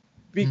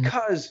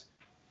 because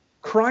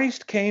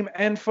Christ came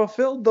and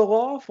fulfilled the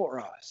law for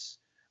us.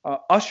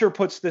 Ussher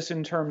puts this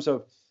in terms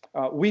of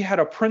we had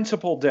a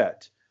principal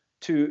debt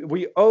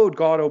we owed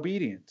God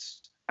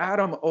obedience.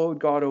 Adam owed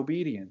God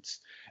obedience.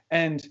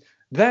 And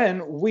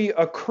then we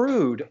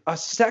accrued a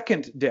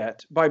second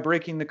debt by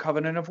breaking the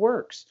covenant of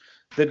works,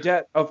 the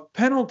debt of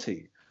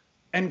penalty.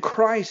 And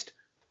Christ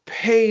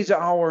pays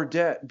our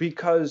debt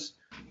because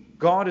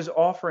God is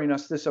offering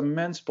us this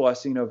immense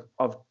blessing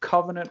of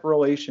covenant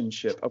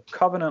relationship, of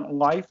covenant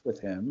life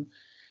with him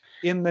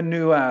in the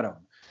new Adam,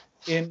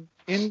 in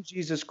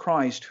Jesus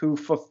Christ, who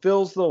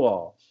fulfills the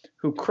law,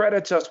 who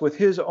credits us with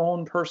his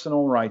own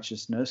personal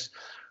righteousness,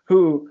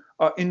 who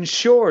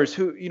ensures,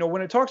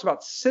 when it talks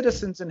about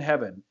citizens in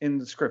heaven in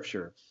the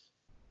scripture,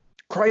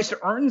 Christ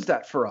earns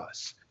that for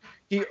us.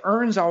 He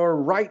earns our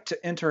right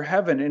to enter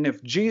heaven. And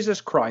if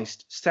Jesus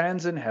Christ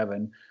stands in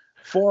heaven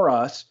for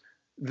us,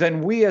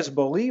 then we as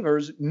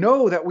believers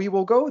know that we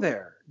will go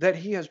there, that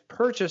he has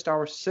purchased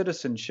our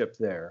citizenship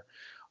there.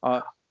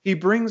 He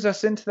brings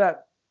us into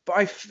that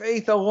by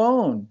faith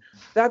alone.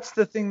 That's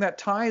the thing that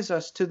ties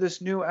us to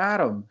this new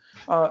Adam.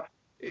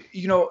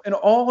 And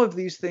all of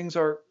these things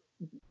are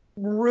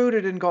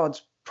rooted in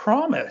God's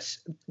promise.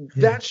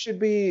 That should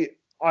be,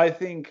 I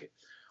think,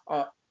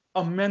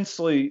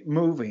 immensely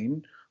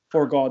moving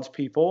for God's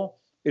people.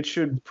 It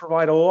should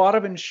provide a lot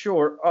of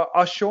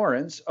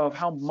assurance of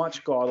how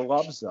much God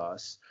loves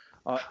us.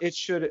 It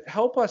should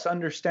help us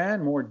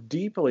understand more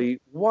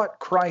deeply what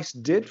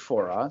Christ did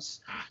for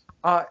us.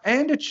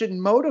 And it should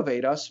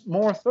motivate us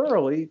more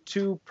thoroughly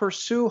to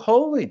pursue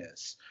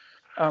holiness.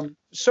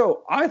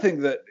 So I think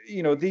that,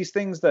 these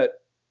things that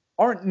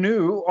aren't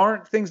new,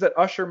 aren't things that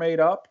Ussher made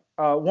up.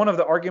 One of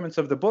the arguments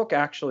of the book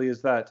actually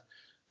is that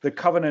the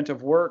covenant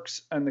of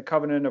works and the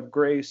covenant of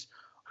grace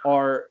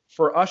are,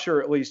 for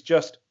Ussher at least,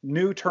 just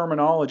new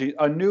terminology,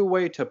 a new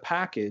way to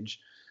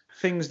package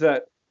things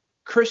that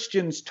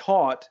Christians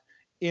taught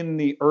in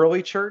the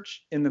early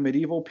church, in the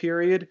medieval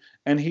period,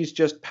 and he's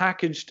just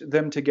packaged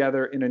them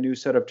together in a new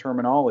set of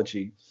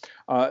terminology.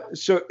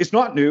 So it's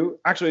not new.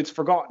 Actually, it's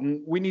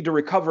forgotten. We need to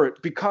recover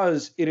it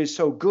because it is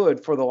so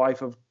good for the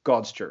life of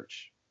God's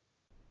church.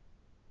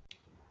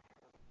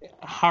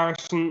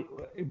 Harrison,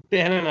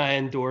 Ben and I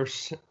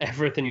endorse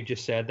everything you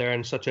just said there,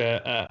 and such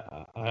a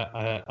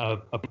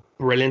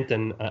brilliant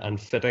and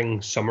fitting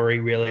summary,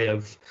 really,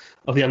 of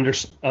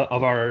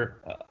our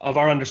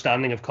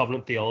understanding of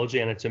covenant theology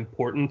and its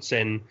importance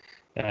in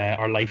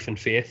our life and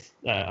faith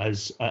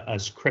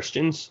as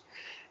Christians.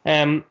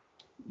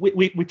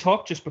 We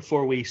talked just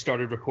before we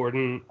started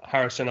recording,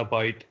 Harrison,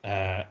 about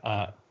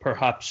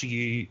perhaps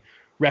you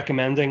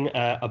recommending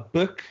a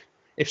book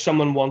if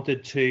someone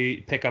wanted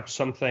to pick up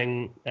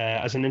something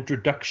as an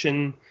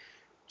introduction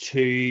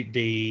to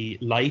the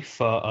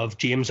life of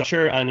James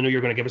Ussher. And I know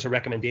you're going to give us a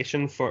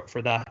recommendation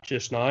for that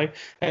just now.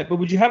 But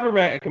would you have a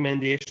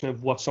recommendation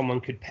of what someone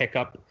could pick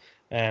up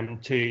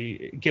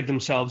to give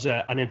themselves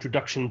an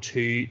introduction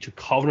to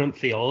covenant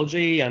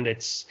theology and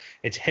its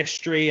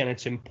history and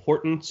its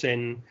importance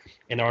in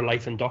our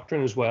life and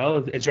doctrine as well?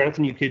 Is there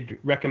anything you could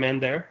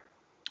recommend there?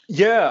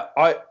 Yeah,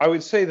 I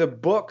would say the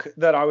book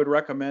that I would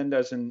recommend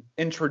as an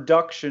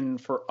introduction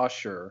for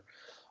Ussher.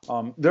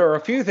 There are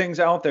a few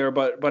things out there,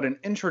 but an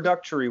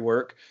introductory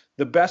work.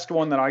 The best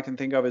one that I can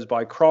think of is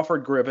by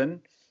Crawford Gribben,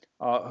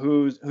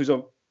 who's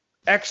an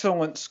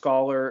excellent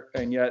scholar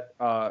and yet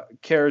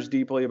cares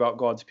deeply about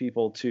God's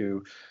people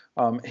too.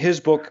 His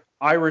book,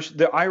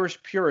 The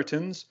Irish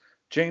Puritans,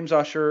 James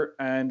Ussher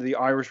and the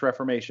Irish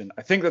Reformation.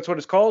 I think that's what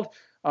it's called.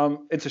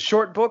 It's a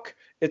short book.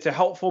 It's a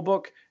helpful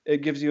book.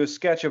 It gives you a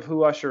sketch of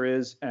who Ussher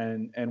is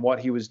and what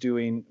he was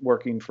doing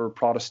working for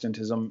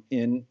Protestantism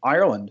in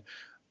Ireland.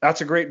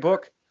 That's a great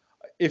book.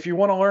 If you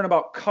want to learn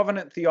about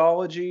covenant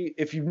theology,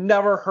 if you've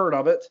never heard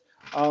of it,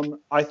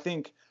 I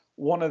think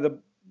one of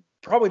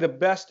probably the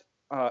best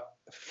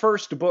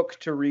first book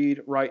to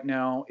read right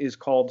now is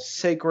called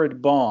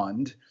Sacred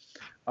Bond.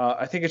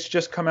 I think it's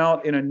just come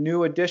out in a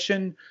new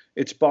edition.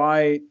 It's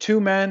by two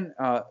men,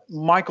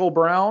 Michael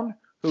Brown,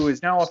 who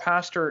is now a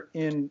pastor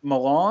in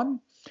Milan,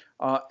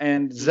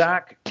 and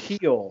Zach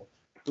Keel,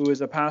 who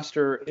is a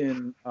pastor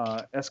in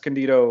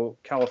Escondido,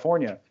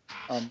 California.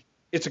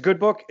 It's a good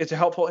book. It's a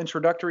helpful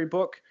introductory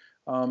book.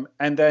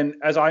 And then,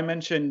 as I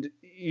mentioned,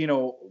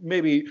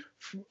 maybe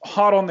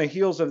hot on the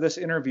heels of this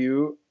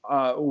interview,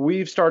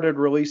 we've started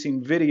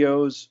releasing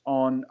videos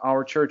on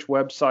our church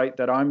website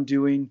that I'm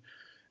doing.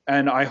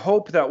 And I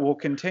hope that we'll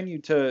continue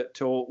to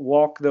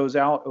walk those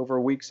out over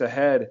weeks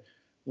ahead,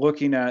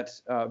 looking at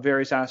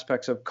various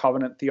aspects of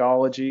covenant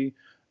theology.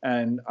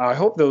 And I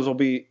hope those will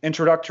be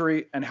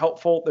introductory and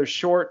helpful. They're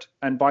short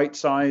and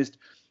bite-sized.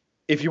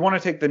 If you want to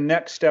take the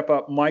next step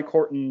up, Michael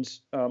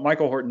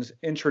Horton's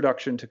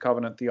Introduction to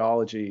Covenant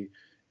Theology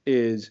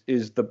is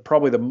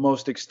probably the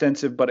most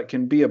extensive, but it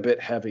can be a bit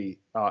heavy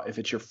if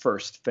it's your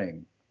first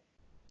thing.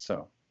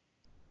 So,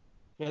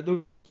 yeah,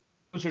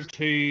 those are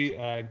two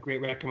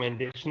great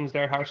recommendations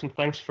there, Harrison.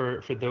 Thanks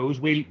for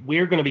those. We're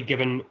going to be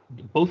giving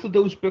both of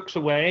those books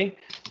away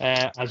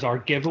as our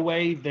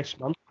giveaway this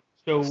month.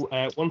 So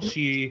once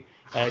you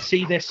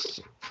see this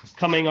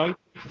coming out,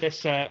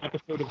 this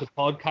episode of the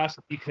podcast,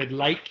 if you could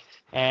like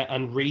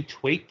and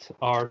retweet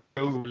our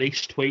show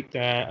release tweet,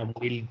 and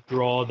we'll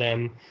draw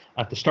them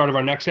at the start of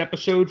our next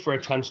episode for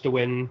a chance to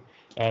win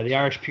The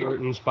Irish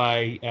Puritans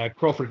by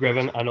Crawford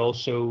Griven, and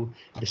also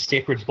The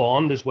Sacred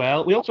Bond as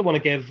well. We also want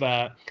to give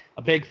a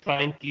big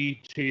thank you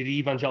to the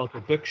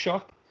Evangelical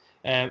Bookshop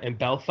in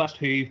Belfast,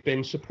 who've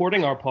been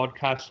supporting our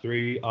podcast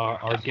through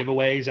our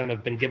giveaways and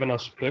have been giving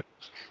us books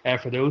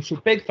for those. So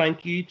big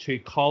thank you to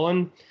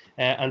Colin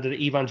and to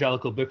the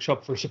Evangelical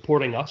Bookshop for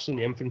supporting us in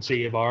the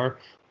infancy of our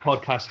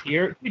podcast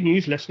here. Good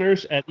news,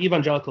 listeners. The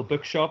Evangelical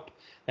Bookshop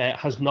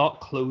has not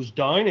closed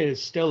down. It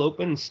is still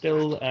open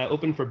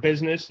for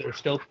business. They're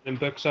still putting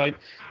books out.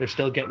 They're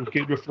still getting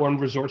good Reformed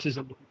resources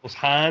into people's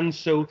hands.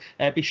 So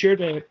be sure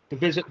to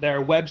visit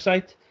their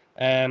website,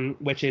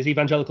 which is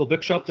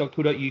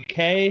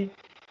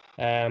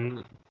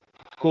evangelicalbookshop.co.uk.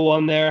 Go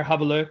on there,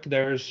 have a look.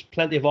 There's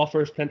plenty of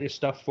offers, plenty of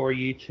stuff for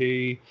you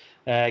to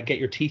get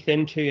your teeth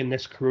into in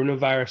this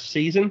coronavirus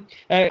season.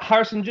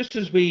 Harrison, just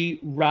as we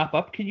wrap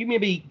up, can you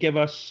maybe give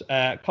us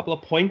a couple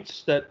of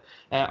points that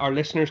our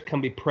listeners can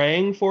be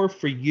praying for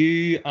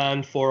you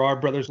and for our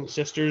brothers and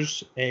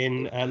sisters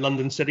in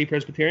London City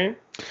Presbyterian?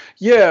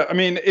 Yeah, I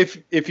mean,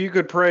 if you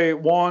could pray,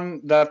 one,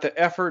 that the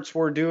efforts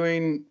we're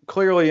doing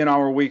clearly in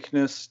our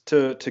weakness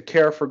to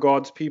care for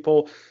God's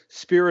people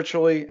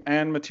spiritually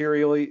and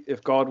materially,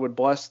 if God would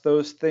bless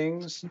those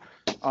things.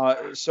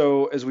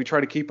 So as we try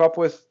to keep up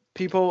with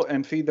people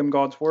and feed them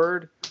God's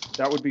word,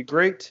 that would be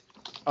great.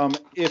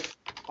 If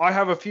I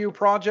have a few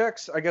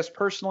projects, I guess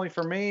personally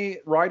for me,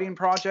 writing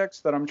projects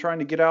that I'm trying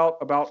to get out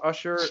about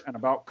Ussher and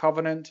about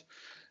Covenant.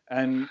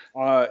 And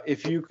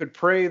if you could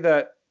pray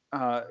that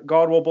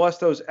God will bless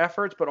those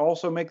efforts, but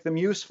also make them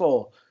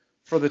useful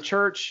for the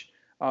church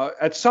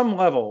at some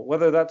level,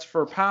 whether that's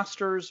for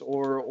pastors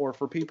or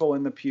for people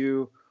in the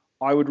pew,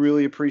 I would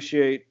really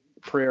appreciate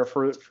prayer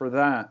for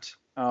that.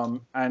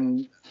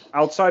 And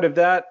outside of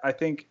that, I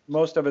think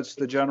most of it's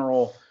the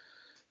general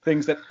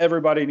things that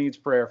everybody needs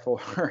prayer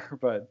for.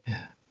 But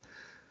yeah.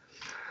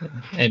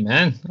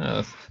 Amen.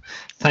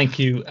 Thank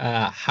you,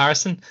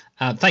 Harrison.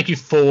 Thank you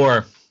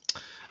for,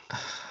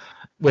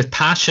 with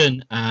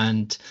passion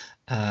and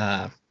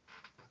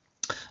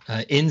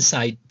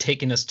insight,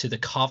 taking us to the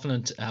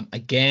covenant.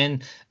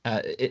 Again,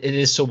 it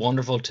is so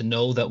wonderful to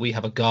know that we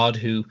have a God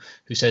who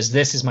says,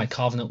 "This is my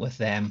covenant with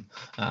them,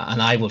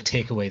 and I will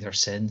take away their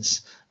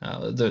sins."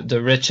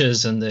 The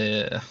riches and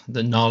the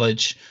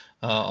knowledge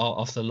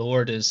of the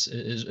Lord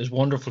is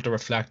wonderful to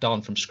reflect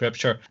on from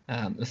Scripture.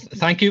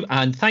 Thank you,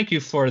 and thank you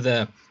for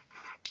the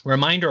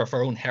reminder of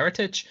our own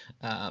heritage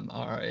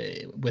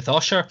with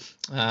Ussher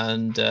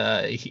and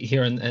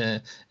here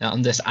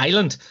on this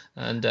island,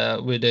 and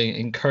would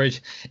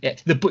encourage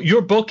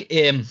your book.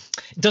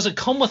 Does it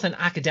come with an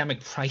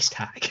academic price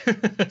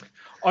tag?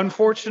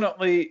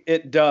 Unfortunately,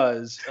 it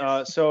does.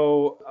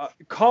 So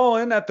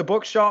Colin at the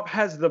bookshop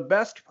has the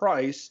best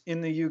price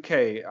in the UK.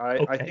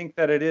 Okay. I think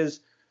that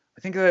is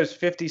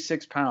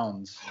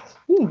 £56.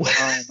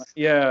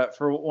 Yeah,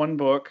 for one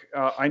book.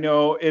 I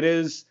know it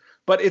is.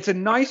 But it's a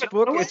nice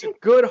book. It's a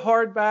good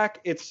hardback.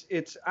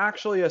 It's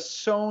actually a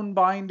sewn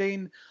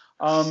binding,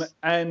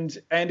 and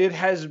it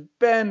has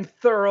been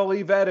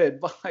thoroughly vetted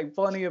by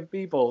plenty of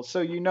people. So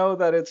you know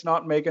that it's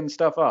not making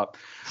stuff up.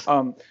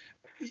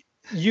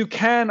 You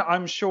can,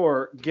 I'm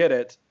sure, get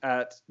it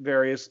at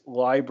various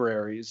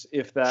libraries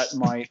if that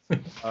might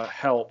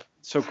help.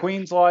 So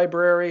Queen's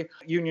Library,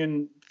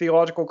 Union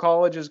Theological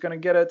College is going to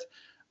get it.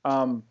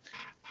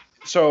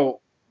 So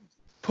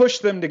push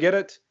them to get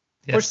it.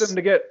 Yes. Push them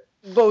to get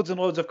loads and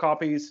loads of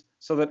copies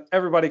so that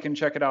everybody can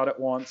check it out at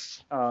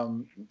once.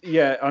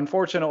 Yeah,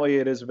 unfortunately,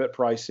 it is a bit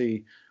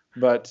pricey,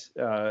 but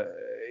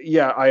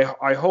yeah,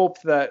 I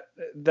hope that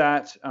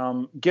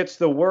gets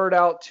the word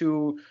out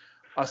to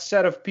a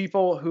set of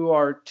people who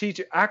are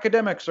teaching.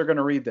 Academics are going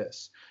to read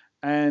this,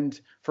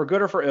 and for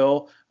good or for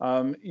ill,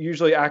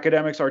 usually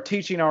academics are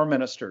teaching our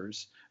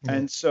ministers. Mm-hmm.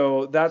 And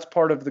so that's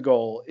part of the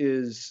goal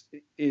is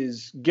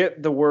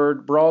get the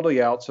word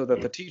broadly out so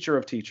that the teacher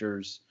of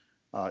teachers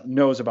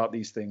knows about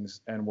these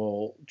things and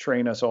will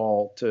train us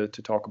all to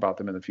talk about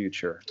them in the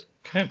future.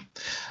 Okay.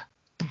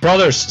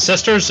 brothers,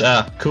 sisters,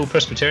 cool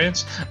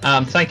Presbyterians,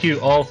 thank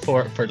you all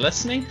for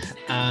listening,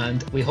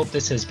 and we hope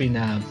this has been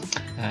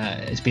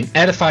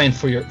edifying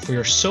for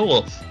your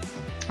soul.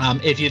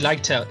 If you'd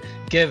like to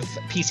give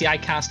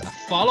PCIcast a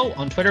follow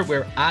on Twitter,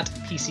 we're at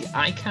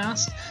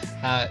PCIcast.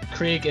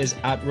 Craig is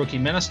at Rookie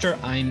Minister.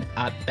 I'm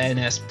at Ben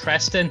S.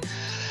 Preston.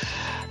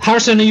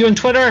 Harrison, are you on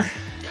Twitter?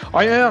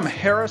 I am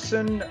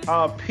Harrison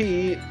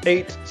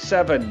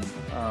P87.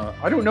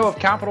 I don't know if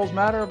capitals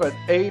matter, but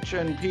H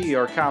and P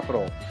are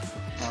capital.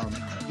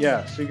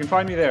 So you can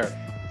find me there.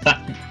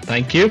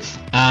 Thank you.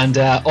 And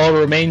all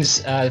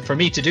remains for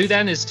me to do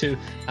then is to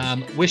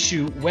wish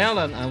you well,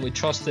 and we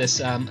trust this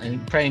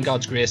and pray in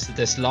God's grace that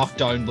this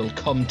lockdown will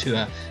come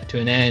to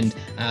an end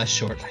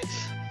shortly.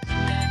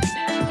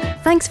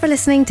 Thanks for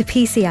listening to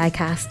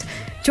PCIcast.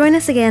 Join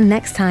us again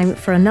next time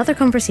for another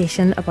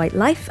conversation about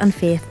life and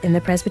faith in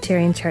the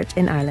Presbyterian Church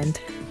in Ireland.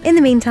 In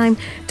the meantime,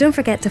 don't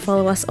forget to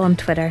follow us on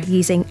Twitter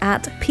using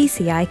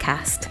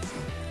 @PCIcast.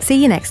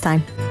 See you next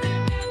time.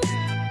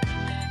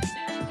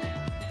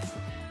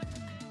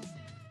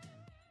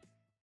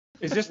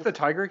 Is this the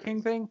Tiger King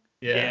thing?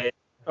 Yeah.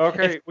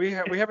 Okay, we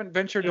haven't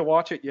ventured to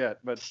watch it yet,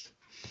 but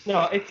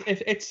no,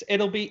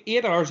 it'll be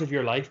 8 hours of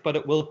your life, but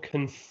it will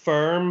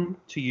confirm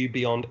to you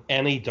beyond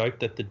any doubt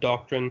that the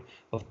doctrine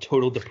of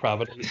total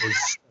depravity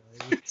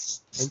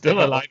is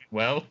still alive and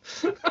well.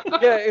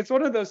 Yeah, it's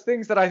one of those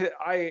things that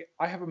I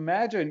have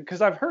imagined,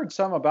 because I've heard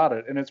some about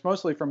it, and it's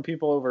mostly from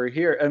people over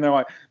here, and they're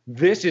like,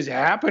 "This is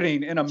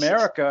happening in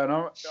America," and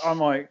I'm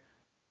like,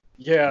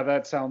 "Yeah,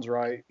 that sounds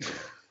right."